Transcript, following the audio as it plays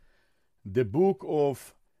the book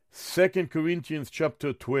of 2 Corinthians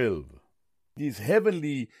chapter 12. This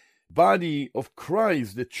heavenly body of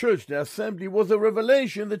Christ, the church, the assembly, was a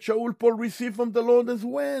revelation that Shaul Paul received from the Lord as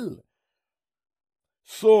well.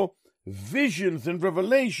 So, visions and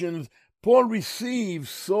revelations Paul received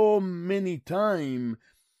so many times,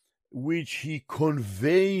 which he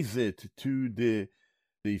conveys it to the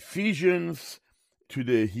Ephesians, to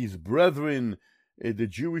his brethren, the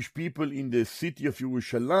Jewish people in the city of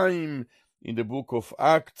Jerusalem, in the book of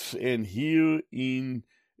Acts, and here in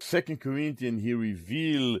 2 Corinthians he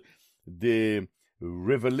revealed the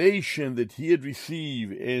revelation that he had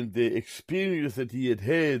received and the experience that he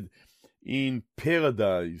had in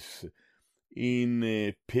paradise,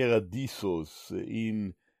 in paradisos,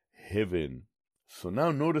 in heaven. So now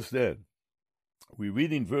notice that. We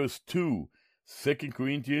read in verse 2, 2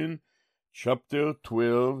 Corinthians chapter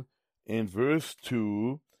 12 and verse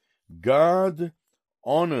 2, God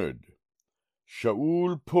honored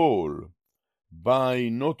Shaul Paul by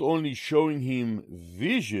not only showing him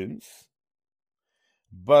visions,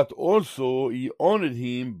 but also he honored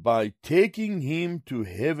him by taking him to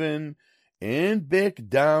heaven and back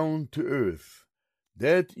down to earth.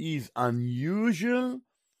 That is unusual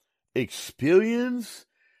experience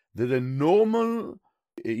that a normal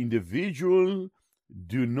individual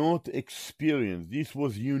do not experience. This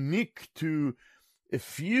was unique to a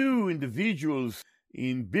few individuals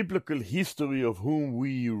in biblical history of whom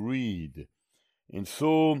we read. And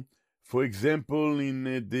so, for example, in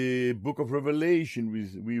the book of Revelation,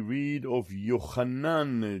 we read of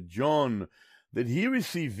Yohanan, John, that he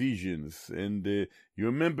received visions. And you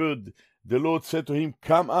remember the Lord said to him,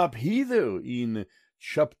 "Come up hither," in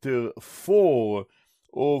chapter 4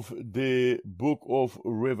 of the book of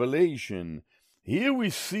Revelation. Here we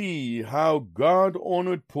see how God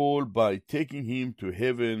honored Paul by taking him to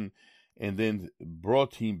heaven and then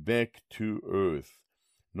brought him back to earth.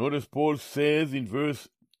 Notice Paul says in verse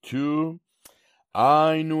 2,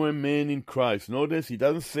 I know a man in Christ. Notice he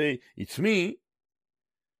doesn't say, it's me.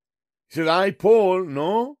 He said, I, Paul,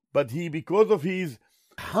 no, but because of his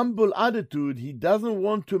humble attitude, he doesn't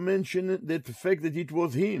want to mention the fact that it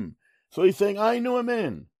was him. So he's saying, I know a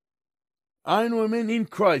man. I know a man in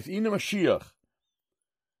Christ, in the Mashiach,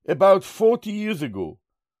 about 40 years ago.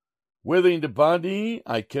 Whether in the body,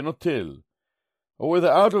 I cannot tell. Or whether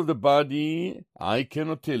out of the body, I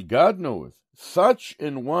cannot tell. God knoweth. Such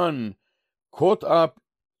an one caught up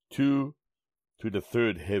to the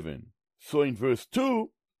third heaven. So in verse 2,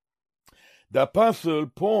 the Apostle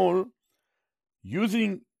Paul,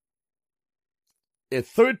 using a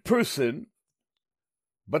third person,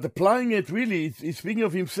 but applying it really, he's speaking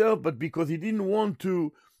of himself, but because he didn't want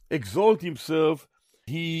to exalt himself,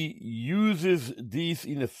 he uses this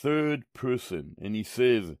in a third person. And he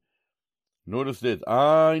says, notice that,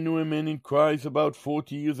 I knew a man in Christ about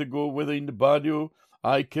 40 years ago, whether in the body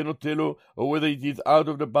I cannot tell, or whether it is out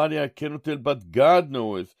of the body I cannot tell, but God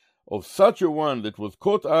knoweth of such a one that was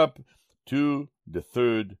caught up to the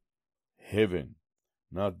third heaven.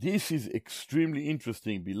 Now this is extremely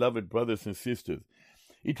interesting, beloved brothers and sisters.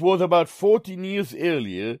 It was about 14 years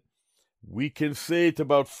earlier, we can say it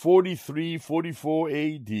about 43, 44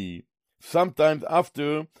 AD, sometimes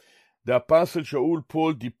after the Apostle Shaul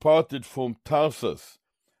Paul departed from Tarsus.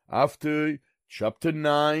 After chapter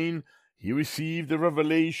 9, he received the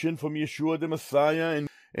revelation from Yeshua the Messiah,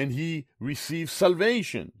 and he received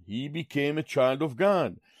salvation. He became a child of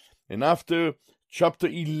God. And after chapter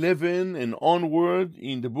 11 and onward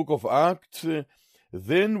in the book of Acts,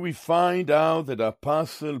 then we find out that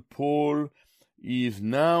Apostle Paul is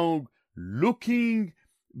now looking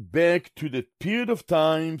back to the period of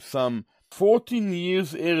time some 14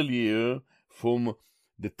 years earlier from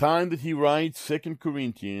the time that he writes 2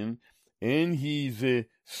 Corinthians, and he's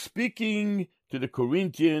speaking to the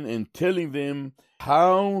Corinthians and telling them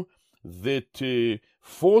how that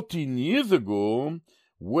 14 years ago,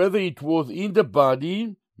 whether it was in the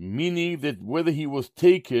body, meaning that whether he was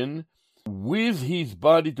taken with his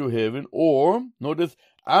body to heaven, or, notice,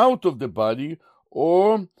 out of the body,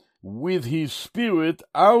 or with his spirit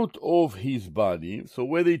out of his body. So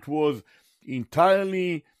whether it was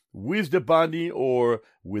entirely with the body or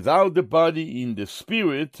without the body in the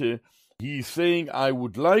spirit, he's saying, I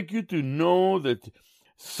would like you to know that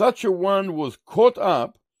such a one was caught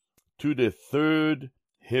up to the third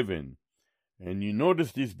heaven. And you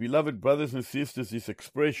notice this, beloved brothers and sisters, this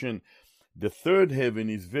expression, the third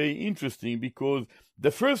heaven, is very interesting because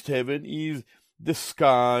the first heaven is the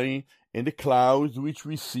sky and the clouds which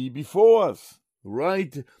we see before us,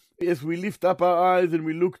 right? As we lift up our eyes and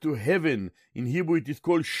we look to heaven, in Hebrew it is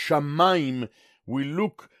called Shamaim, we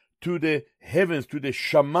look to the heavens, to the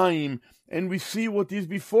Shamayim, and we see what is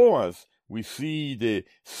before us. We see the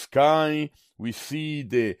sky, we see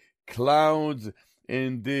the clouds,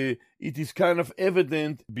 and it is kind of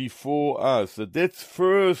evident before us that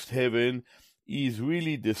first heaven is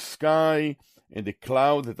really the sky and the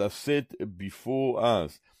clouds that are set before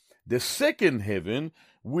us. The second heaven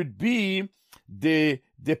would be the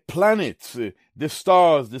planets, the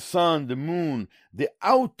stars, the sun, the moon, the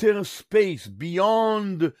outer space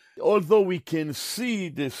beyond. Although we can see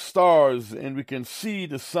the stars and we can see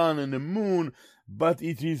the sun and the moon, but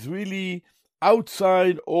it is really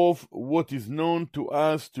outside of what is known to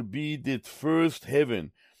us to be the first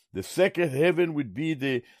heaven. The second heaven would be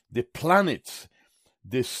the planets,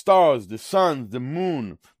 the stars, the sun, the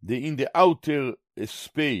moon, in the outer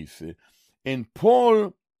space. And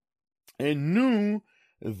Paul knew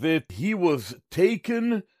that he was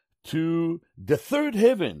taken to the third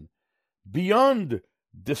heaven, beyond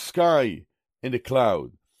the sky and the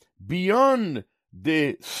cloud, beyond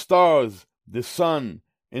the stars, the sun,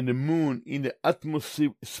 and the moon, in the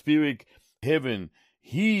atmospheric heaven.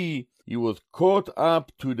 He was caught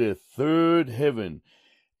up to the third heaven.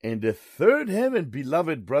 And the third heaven,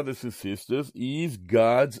 beloved brothers and sisters, is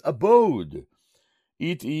God's abode.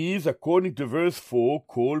 It is, according to verse 4,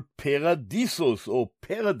 called Paradisos, or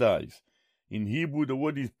paradise. In Hebrew, the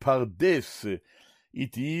word is Pardes.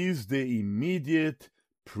 It is the immediate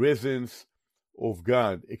presence of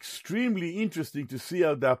God. Extremely interesting to see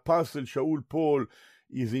how the apostle Shaul Paul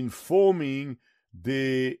is informing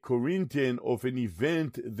the Corinthians of an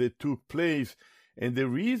event that took place. And the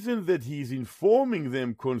reason that he is informing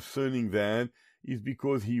them concerning that is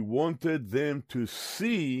because he wanted them to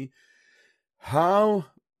see how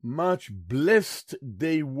much blessed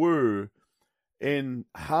they were, and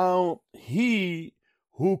how he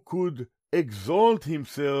who could exalt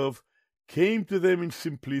himself came to them in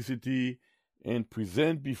simplicity and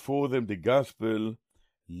present before them the gospel,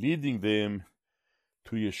 leading them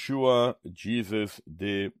to Yeshua, Jesus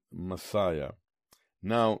the Messiah.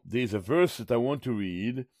 Now, there is a verse that I want to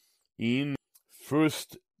read in 1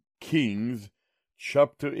 Kings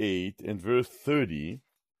chapter 8 and verse 30.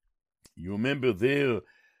 You remember there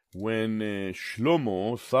when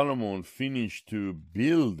Solomon finished to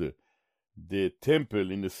build the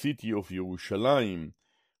temple in the city of Jerusalem.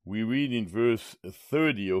 We read in verse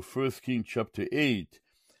 30 of 1 Kings chapter 8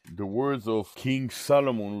 the words of King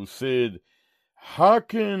Solomon, who said,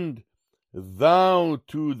 "Hearken thou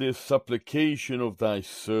to the supplication of thy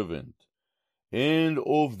servant and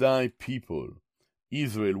of thy people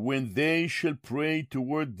Israel, when they shall pray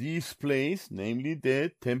toward this place," namely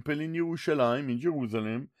the temple in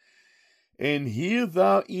Jerusalem, "and hear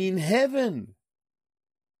thou in heaven,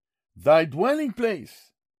 thy dwelling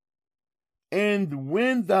place, and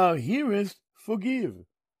when thou hearest, forgive."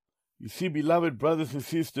 You see, beloved brothers and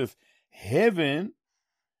sisters, heaven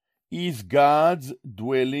is God's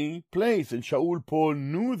dwelling place. And Shaul Paul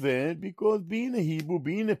knew that because, being a Hebrew,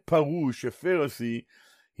 being a Parush, a Pharisee,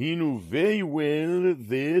 he knew very well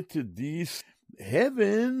that these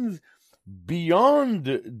heavens beyond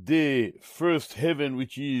the first heaven,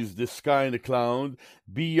 which is the sky and the cloud,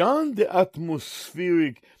 beyond the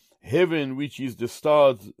atmospheric heaven, which is the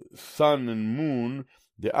stars, sun, and moon,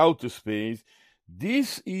 the outer space,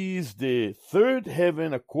 this is the third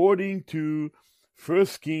heaven according to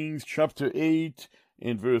 1 Kings chapter 8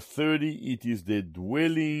 and verse 30. It is the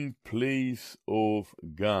dwelling place of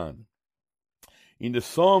God. In the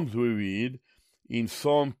Psalms we read, in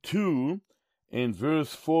Psalm 2 and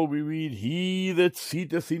verse 4 we read, "He that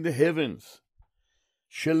sitteth in the heavens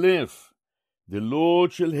shall live. The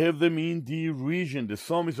Lord shall have them in derision." The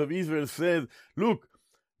psalmist of Israel says, look,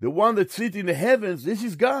 the one that sits in the heavens, this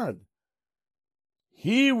is God.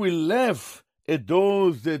 He will laugh at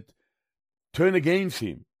those that turn against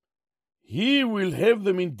him. He will have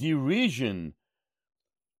them in derision,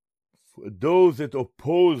 for those that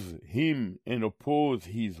oppose him and oppose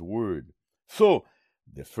his word. So,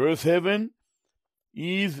 the first heaven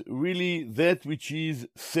is really that which is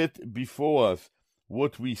set before us,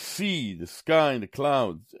 what we see, the sky and the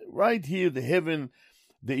clouds. Right here, the heaven,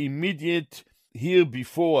 the immediate here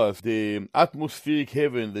before us, the atmospheric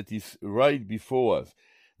heaven that is right before us.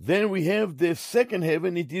 Then we have the second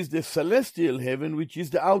heaven. It is the celestial heaven, which is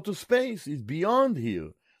the outer space. It's beyond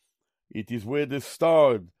here. It is where the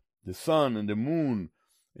stars, the sun, and the moon,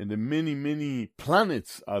 and the many, many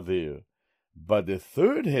planets are there. But the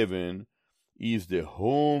third heaven is the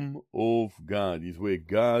home of God, is where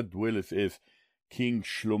God dwelleth, as King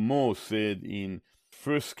Shlomo said in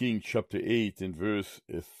 1 Kings chapter 8 and verse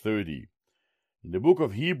 30. In the book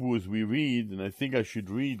of Hebrews we read, and I think I should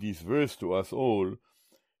read this verse to us all,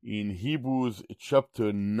 in Hebrews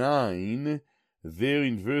chapter 9, there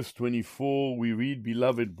in verse 24, we read,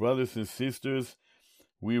 beloved brothers and sisters,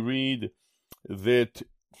 we read that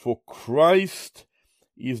for Christ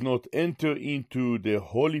is not enter into the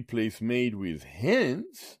holy place made with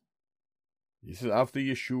hands. This is after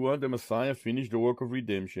Yeshua, the Messiah, finished the work of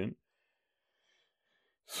redemption.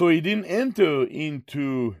 So he didn't enter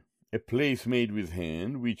into a place made with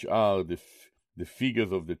hand, which are the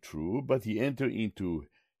figures of the true, but he entered into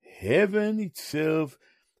heaven itself,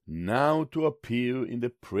 now to appear in the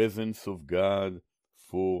presence of God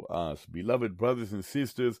for us. Beloved brothers and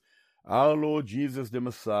sisters, our Lord Jesus the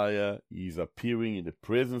Messiah is appearing in the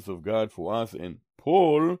presence of God for us, and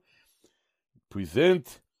Paul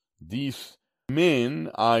present these men.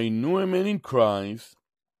 I knew a man in Christ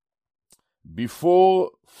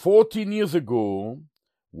before 14 years ago,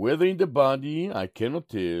 whether in the body I cannot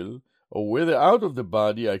tell, or whether out of the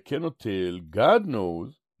body I cannot tell, God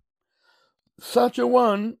knows, such a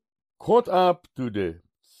one caught up to the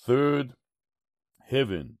third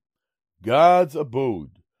heaven, God's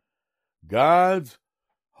abode, God's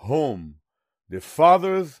home. The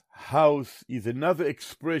Father's house is another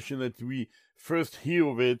expression that we first hear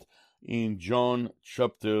of it in John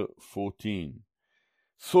chapter 14.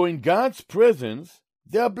 So in God's presence,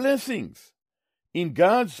 there are blessings. In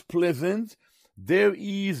God's presence, there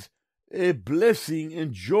is a blessing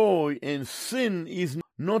and joy, and sin is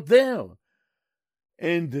not there.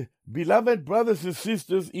 And beloved brothers and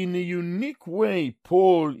sisters, in a unique way,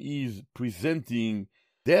 Paul is presenting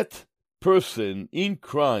that person in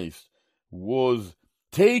Christ was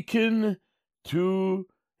taken to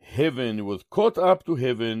heaven, was caught up to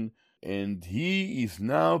heaven, and he is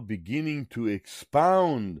now beginning to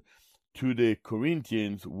expound to the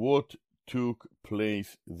Corinthians what took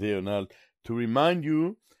place there. Now, to remind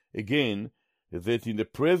you again that in the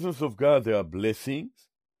presence of God there are blessings.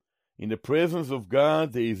 In the presence of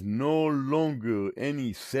God there is no longer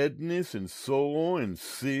any sadness and sorrow and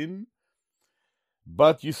sin.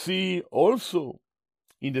 But you see, also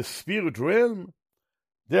in the spirit realm,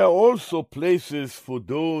 there are also places for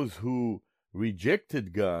those who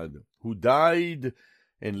rejected God, who died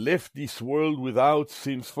and left this world without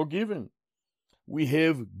sins forgiven. We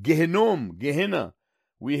have Gehenna,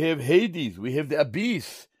 we have Hades, we have the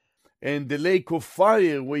abyss, and the lake of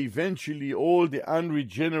fire, where eventually all the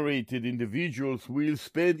unregenerated individuals will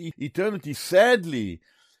spend eternity, sadly.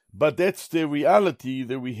 But that's the reality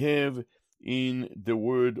that we have in the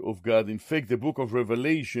Word of God. In fact, the book of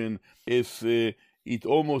Revelation it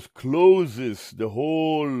almost closes the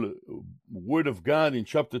whole Word of God in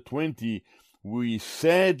chapter 20. We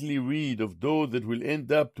sadly read of those that will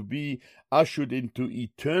end up to be ushered into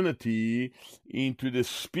eternity, into the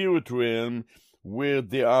spirit realm, where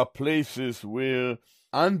there are places where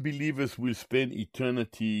unbelievers will spend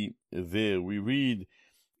eternity there. We read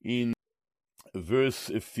in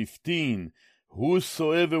verse 15,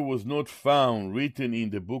 whosoever was not found written in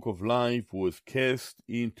the book of life was cast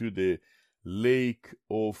into the lake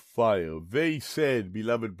of fire. Very sad,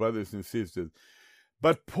 beloved brothers and sisters.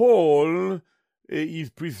 But Paul is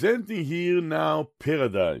presenting here now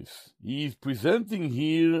paradise. He is presenting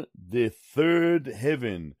here the third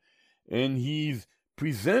heaven. And he's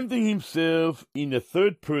presenting himself in the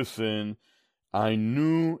third person. I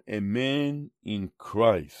knew a man in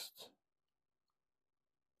Christ.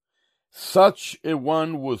 Such a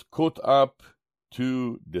one was caught up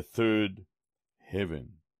to the third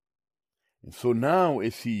heaven. And so now,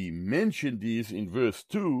 as he mentioned this in verse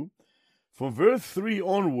 2, from verse 3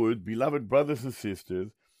 onward, beloved brothers and sisters,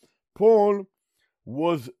 Paul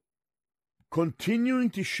was continuing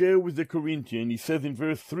to share with the Corinthians. He says in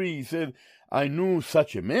verse 3, he said, I knew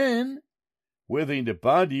such a man, whether in the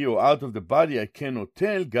body or out of the body I cannot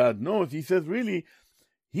tell, God knows. He says really,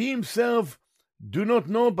 he himself do not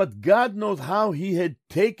know, but God knows how he had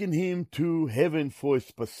taken him to heaven for a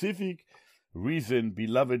specific reason,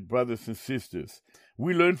 beloved brothers and sisters.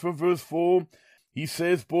 We learn from verse 4, he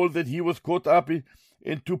says, Paul, that he was caught up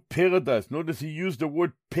into paradise. Notice he used the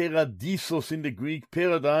word paradisos in the Greek,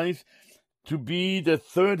 paradise, to be the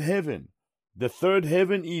third heaven. The third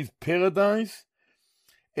heaven is paradise,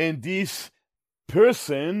 and this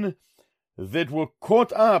person that were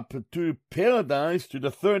caught up to paradise, to the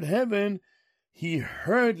third heaven, he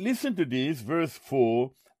heard, listen to this, verse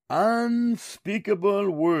 4, unspeakable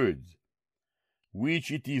words, which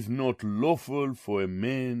it is not lawful for a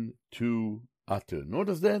man to utter.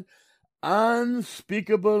 Notice that?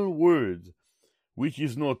 Unspeakable words, which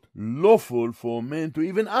is not lawful for a man to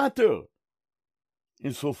even utter.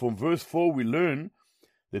 And so from verse 4 we learn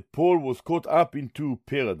that Paul was caught up into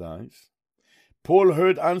paradise. Paul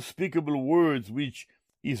heard unspeakable words which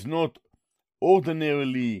is not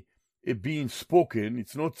ordinarily being spoken.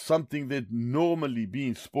 It's not something that normally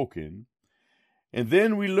being spoken. And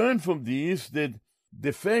then we learn from this that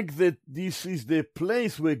the fact that this is the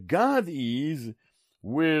place where God is,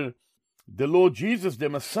 where the Lord Jesus, the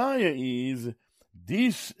Messiah, is,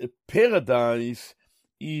 this paradise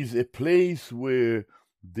is a place where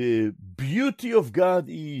the beauty of God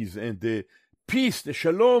is, and the peace, the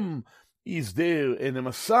shalom is there, and the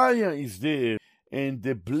Messiah is there, and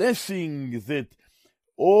the blessing that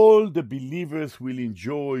all the believers will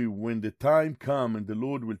enjoy when the time comes and the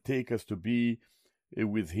Lord will take us to be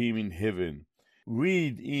with Him in heaven.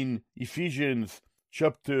 Read in Ephesians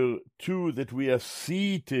chapter 2 that we are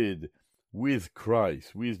seated with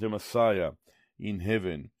Christ, with the Messiah in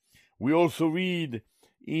heaven. We also read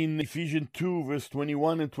in Ephesians 2 verse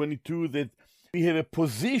 21 and 22 that we have a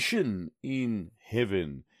position in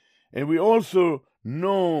heaven. And we also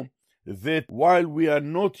know that while we are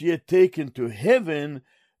not yet taken to heaven,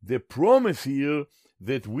 the promise here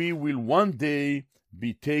that we will one day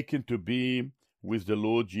be taken to be with the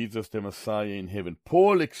Lord Jesus the Messiah in heaven.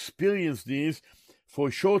 Paul experienced this for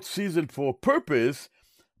a short season for a purpose,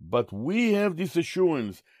 but we have this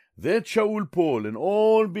assurance that Shaul Paul and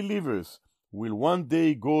all believers will one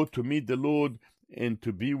day go to meet the Lord and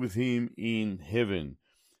to be with Him in heaven.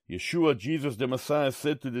 Yeshua, Jesus the Messiah,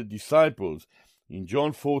 said to the disciples in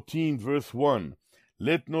John 14 verse 1,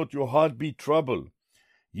 "Let not your heart be troubled.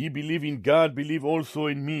 Ye believe in God, believe also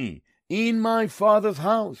in me. In my Father's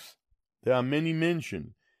house there are many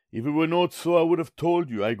mansions. If it were not so, I would have told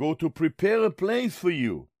you. I go to prepare a place for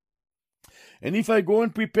you. And if I go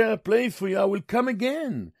and prepare a place for you, I will come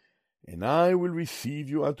again, and I will receive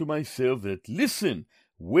you unto myself, that, listen,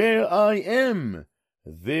 where I am,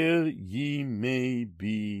 there ye may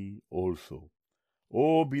be also."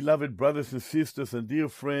 Oh, beloved brothers and sisters and dear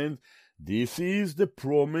friends, this is the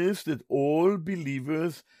promise that all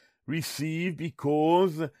believers receive,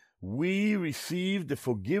 because we receive the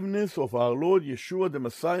forgiveness of our Lord Yeshua the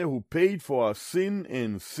Messiah, who paid for our sin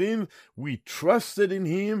and sins. We trusted in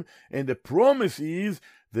Him, and the promise is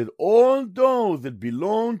that all those that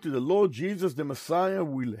belong to the Lord Jesus the Messiah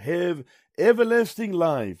will have everlasting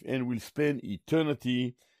life and will spend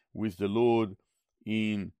eternity with the Lord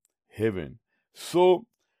in heaven. So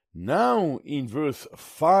now in verse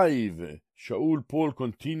 5, Shaul Paul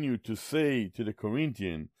continued to say to the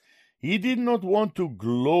Corinthians, he did not want to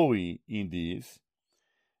glory in this,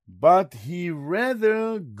 but he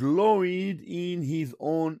rather gloried in his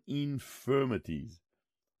own infirmities.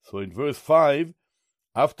 So in verse 5,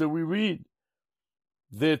 after we read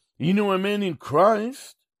that he knew a man in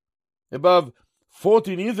Christ above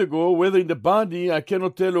 14 years ago, whether in the body I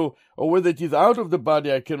cannot tell, or whether it is out of the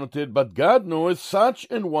body I cannot tell, but God knows, such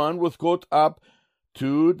an one was caught up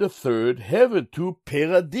to the third heaven, to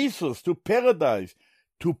paradisos, to paradise,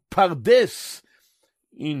 to pardes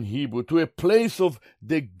in Hebrew, to a place of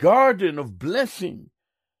the garden of blessing,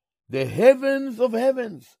 the heavens of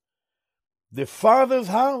heavens, the Father's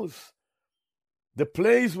house, the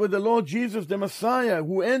place where the Lord Jesus, the Messiah,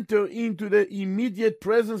 who entered into the immediate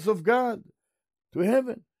presence of God, to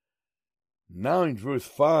heaven. Now in verse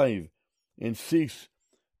 5 and 6,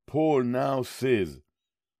 Paul now says,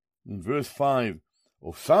 in verse 5,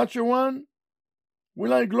 of such a one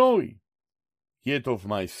will I glory, yet of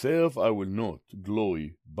myself I will not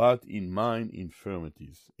glory, but in mine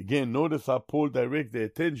infirmities. Again, notice how Paul directs the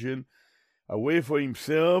attention away from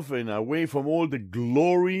himself and away from all the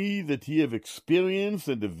glory that he have experienced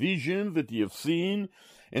and the vision that he have seen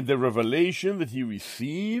and the revelation that he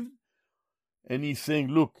received. And he's saying,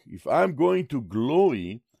 look, if I'm going to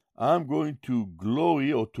glory, I'm going to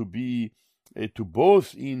glory or to be to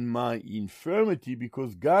boast in my infirmity,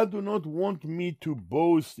 because God do not want me to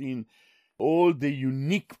boast in all the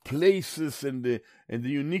unique places and the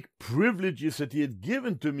unique privileges that He had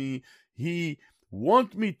given to me. He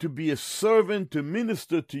wants me to be a servant, to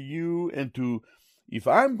minister to you, and to, if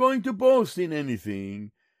I'm going to boast in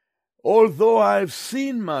anything, although I've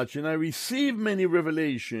seen much and I received many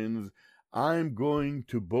revelations, I'm going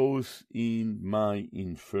to boast in my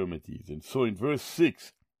infirmities. And so in verse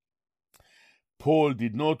 6, Paul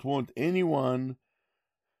did not want anyone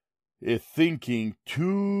thinking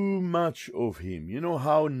too much of him. You know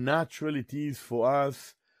how natural it is for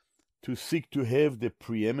us to seek to have the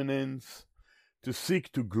preeminence, to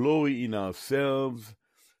seek to glory in ourselves,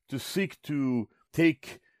 to seek to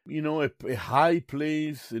take, a high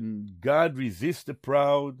place, and God resists the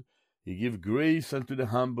proud. He gives grace unto the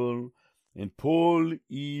humble. And Paul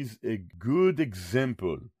is a good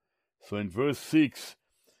example. So in verse 6,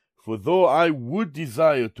 for though I would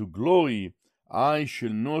desire to glory, I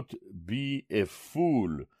shall not be a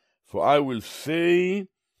fool, for I will say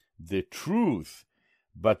the truth.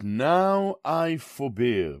 But now I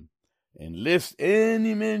forbear, and lest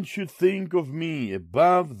any man should think of me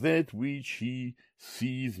above that which he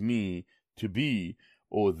sees me to be,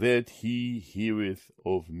 or that he heareth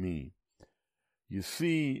of me. You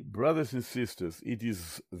see, brothers and sisters, it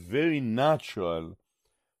is very natural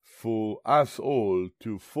for us all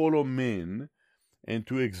to follow men and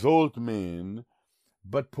to exalt men,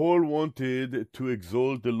 but Paul wanted to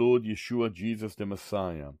exalt the Lord Yeshua, Jesus the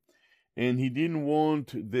Messiah. And he didn't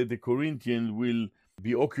want that the Corinthians will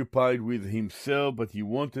be occupied with himself, but he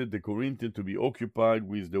wanted the Corinthians to be occupied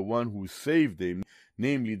with the one who saved them,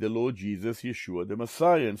 namely the Lord Jesus, Yeshua the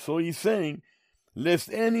Messiah. And so he's saying,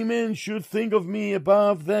 lest any man should think of me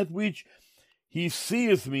above that which he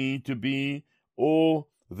seeth me to be, or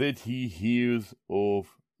that he hears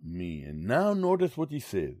of me. And now notice what he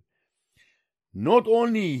said. Not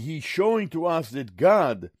only he showing to us that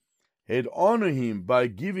God had honored him by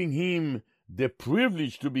giving him the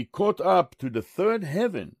privilege to be caught up to the third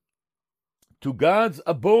heaven, to God's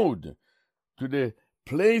abode, to the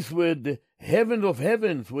place where the heaven of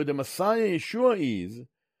heavens, where the Messiah Yeshua is,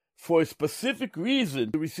 for a specific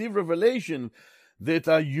reason, to receive revelation that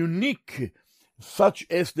are unique, such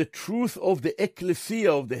as the truth of the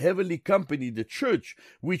ecclesia, of the heavenly company, the church,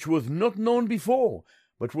 which was not known before,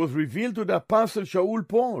 but was revealed to the apostle Shaul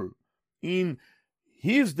Paul in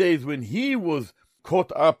his days when he was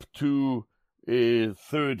caught up to a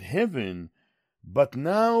third heaven. But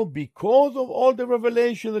now, because of all the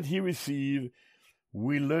revelation that he received,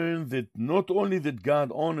 we learn that not only that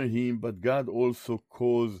God honored him, but God also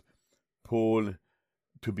caused Paul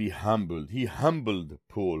to be humbled. He humbled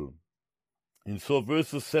Paul. And so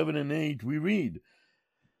verses 7 and 8 we read,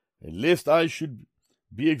 lest I should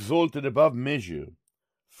be exalted above measure,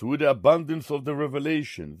 through the abundance of the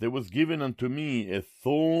revelation, there was given unto me a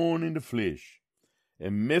thorn in the flesh, a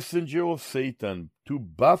messenger of Satan, to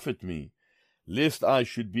buffet me, lest I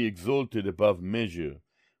should be exalted above measure.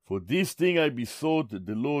 For this thing I besought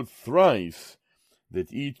the Lord thrice,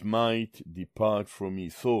 that it might depart from me.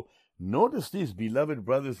 So notice this, beloved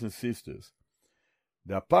brothers and sisters.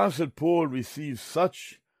 The Apostle Paul received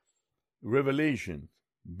such revelation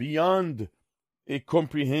beyond a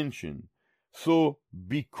comprehension. So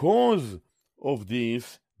because of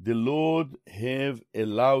this, the Lord have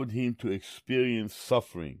allowed him to experience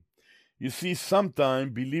suffering. You see,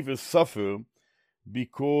 sometimes believers suffer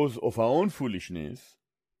because of our own foolishness,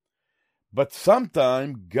 but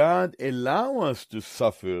sometimes God allows us to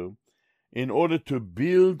suffer in order to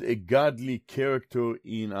build a godly character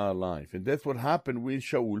in our life. And that's what happened with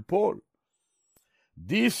Shaul Paul.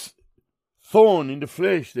 This thorn in the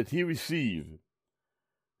flesh that he received,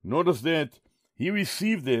 notice that he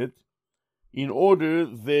received it in order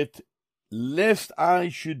that lest I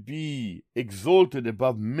should be exalted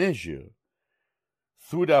above measure,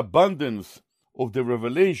 through the abundance of the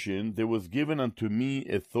revelation, there was given unto me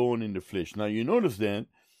a thorn in the flesh. Now you notice that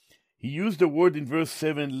he used the word in verse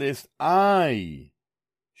 7, lest I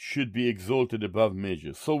should be exalted above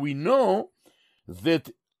measure. So we know that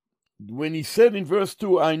when he said in verse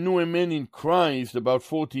 2, I knew a man in Christ about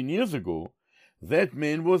 14 years ago, that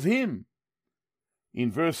man was him.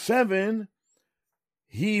 In verse 7,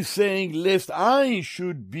 he's saying, lest I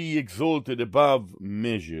should be exalted above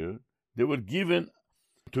measure, there was given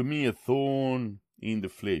to me a thorn in the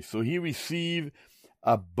flesh. So he received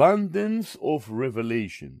abundance of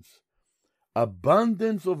revelations.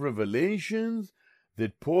 Abundance of revelations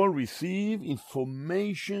that Paul received,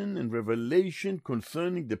 information and revelation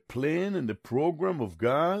concerning the plan and the program of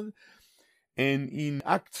God. And in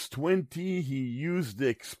Acts 20, he used the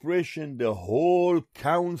expression, the whole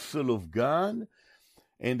counsel of God.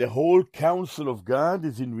 And the whole counsel of God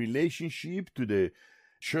is in relationship to the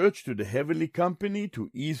church, to the heavenly company,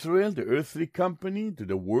 to Israel, the earthly company, to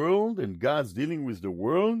the world, and God's dealing with the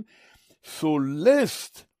world. So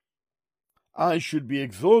lest I should be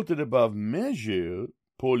exalted above measure,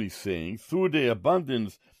 Paul is saying, through the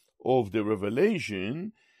abundance of the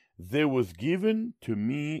revelation, there was given to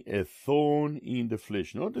me a thorn in the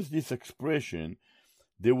flesh. Notice this expression,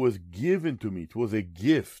 there was given to me. It was a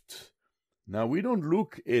gift. Now, we don't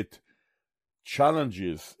look at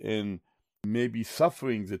challenges and maybe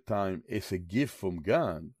sufferings at times as a gift from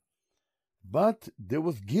God, but there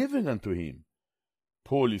was given unto him,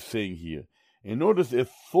 Paul is saying here. And notice a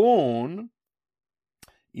thorn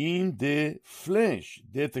in the flesh.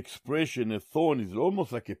 That expression, a thorn, is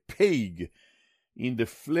almost like a peg in the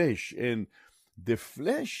flesh. And the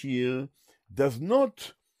flesh here does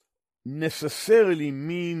not necessarily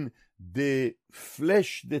mean the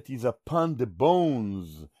flesh that is upon the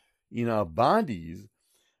bones in our bodies,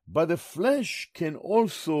 but the flesh can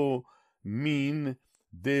also mean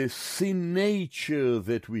the sin nature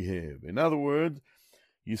that we have. In other words,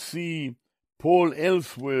 you see, Paul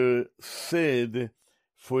elsewhere said,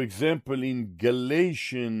 for example, in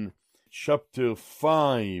Galatians chapter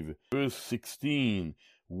 5, verse 16,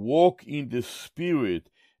 walk in the Spirit,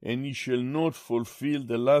 and ye shall not fulfill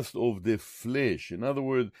the lust of the flesh. In other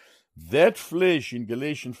words, that flesh in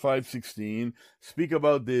Galatians 5:16 speak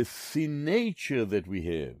about the sin nature that we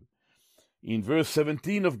have. In verse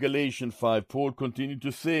 17 of Galatians 5, Paul continued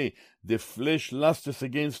to say, the flesh lusteth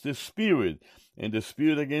against the Spirit, and the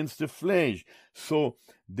Spirit against the flesh. So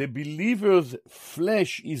the believer's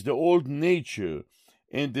flesh is the old nature,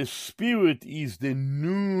 and the Spirit is the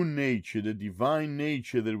new nature, the divine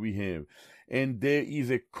nature that we have. And there is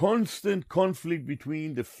a constant conflict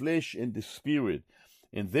between the flesh and the Spirit.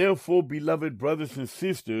 And therefore, beloved brothers and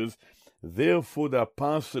sisters, therefore the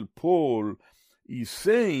Apostle Paul is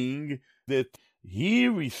saying that he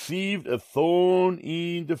received a thorn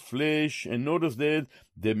in the flesh, and notice that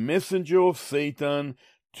the messenger of Satan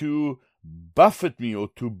to buffet me or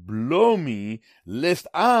to blow me, lest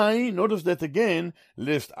I, notice that again,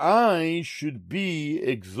 lest I should be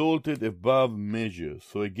exalted above measure.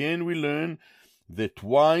 So again we learn that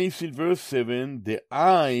twice in verse 7, the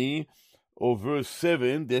I of verse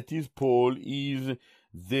 7, that is Paul, is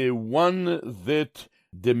the one that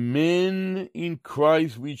the man in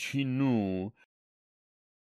Christ which he knew,